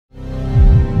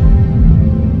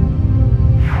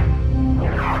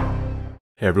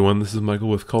Hey everyone, this is Michael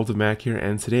with Cult of Mac here,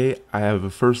 and today I have a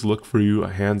first look for you, a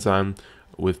hands-on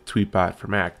with Tweetbot for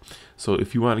Mac. So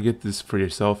if you want to get this for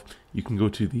yourself, you can go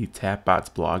to the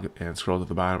Tapbots blog and scroll to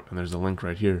the bottom, and there's a link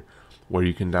right here where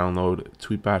you can download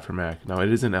Tweetbot for Mac. Now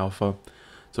it is in alpha,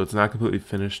 so it's not completely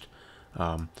finished,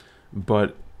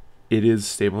 but it is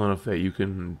stable enough that you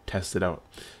can test it out.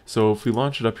 So if we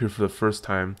launch it up here for the first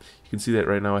time, you can see that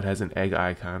right now it has an egg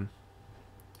icon.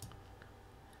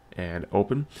 And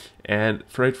open, and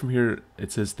right from here it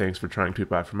says thanks for trying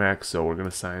Tweetbot for Mac, so we're going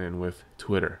to sign in with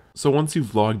Twitter. So once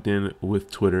you've logged in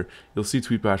with Twitter, you'll see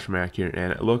Tweetbot for Mac here,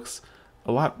 and it looks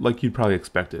a lot like you'd probably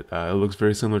expect it. It looks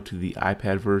very similar to the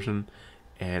iPad version,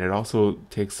 and it also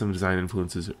takes some design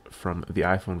influences from the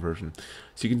iPhone version.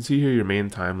 So you can see here your main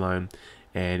timeline,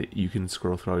 and you can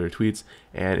scroll through all your tweets,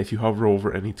 and if you hover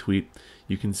over any tweet,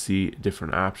 you can see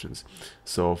different options.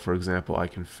 So for example, I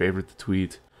can favorite the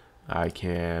tweet, I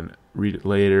can read it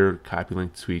later, copy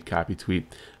link to tweet, copy tweet,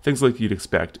 things like you'd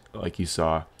expect, like you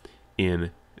saw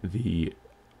in the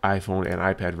iPhone and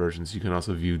iPad versions. You can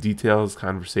also view details,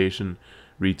 conversation,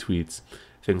 retweets,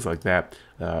 things like that.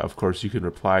 Of course, you can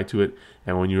reply to it,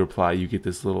 and when you reply, you get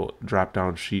this little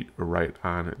drop-down sheet right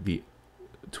on the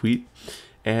tweet.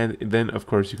 And then, of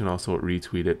course, you can also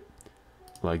retweet it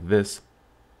like this,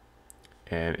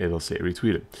 and it'll say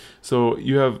retweeted. So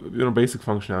you have basic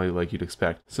functionality like you'd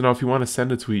expect. So now if you want to send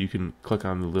a tweet, you can click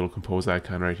on the little compose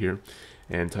icon right here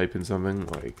and type in something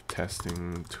like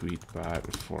testing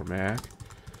Tweetbot for Mac.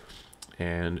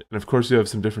 And of course you have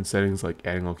some different settings like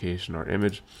adding location or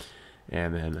image,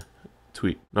 and then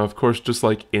tweet. Now of course, just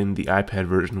like in the iPad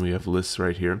version, we have lists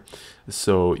right here,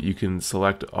 so you can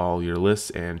select all your lists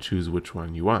and choose which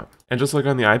one you want. And just like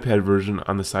on the iPad version,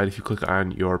 on the side, if you click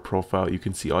on your profile, you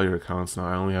can see all your accounts. Now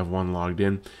I only have one logged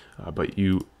in, but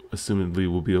you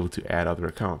assumedly will be able to add other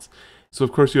accounts. So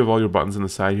of course you have all your buttons on the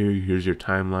side here. Here's your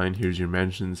timeline, here's your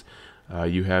mentions,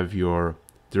 you have your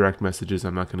direct messages.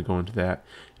 I'm not going to go into that.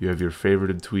 You have your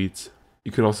favorited tweets.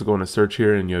 You could also go in a search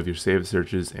here, and you have your saved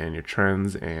searches and your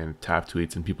trends and top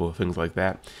tweets and people, things like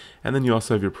that. And then you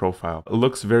also have your profile. It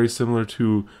looks very similar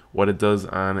to what it does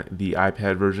on the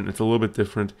iPad version. It's a little bit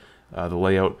different, the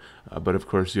layout, but of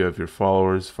course you have your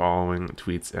followers, following,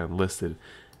 tweets, and listed.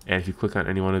 And if you click on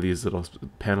any one of these, little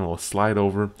panel will slide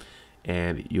over,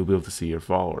 and you'll be able to see your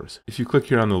followers. If you click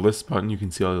here on the list button, you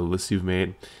can see all the lists you've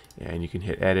made, and you can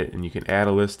hit edit, and you can add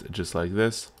a list just like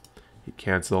this. Hit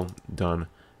cancel, done.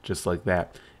 Just like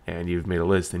that, and you've made a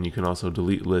list. And you can also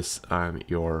delete lists on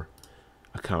your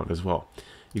account as well.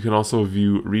 You can also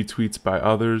view retweets by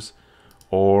others,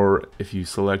 or if you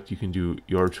select, you can do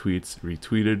your tweets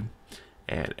retweeted,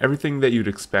 and everything that you'd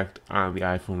expect on the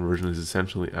iPhone version is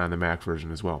essentially on the Mac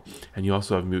version as well. And you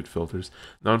also have mute filters.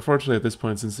 Now unfortunately at this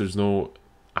point, since there's no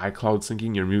iCloud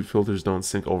syncing, your mute filters don't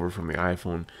sync over from the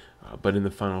iPhone, but in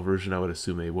the final version I would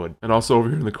assume they would. And also over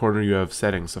here in the corner you have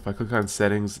settings. So if I click on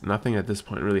settings, nothing at this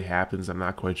point really happens. I'm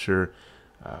not quite sure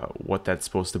what that's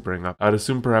supposed to bring up. I'd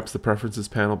assume perhaps the preferences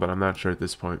panel, but I'm not sure at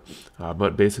this point.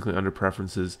 But basically under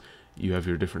preferences you have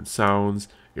your different sounds,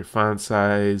 your font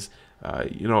size,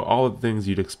 all of the things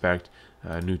you'd expect.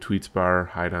 New tweets bar,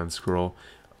 hide on scroll.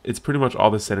 It's pretty much all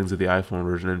the settings of the iPhone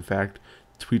version. In fact,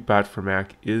 Tweetbot for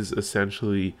Mac is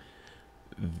essentially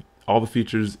all the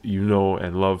features you know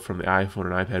and love from the iPhone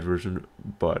and iPad version,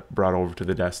 but brought over to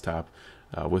the desktop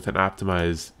with an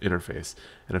optimized interface.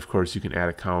 And of course, you can add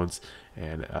accounts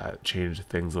and change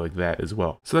things like that as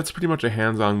well. So that's pretty much a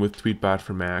hands-on with Tweetbot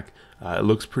for Mac. It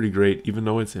looks pretty great. Even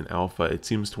though it's in alpha, it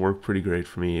seems to work pretty great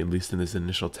for me, at least in this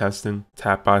initial testing.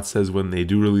 Tapbot says when they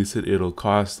do release it, it'll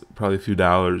cost probably a few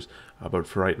dollars, but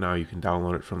for right now, you can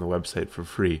download it from the website for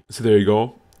free. So there you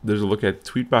go. There's a look at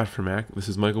Tweetbot for Mac. This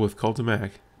is Michael with Cult of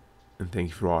Mac, and thank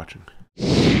you for watching.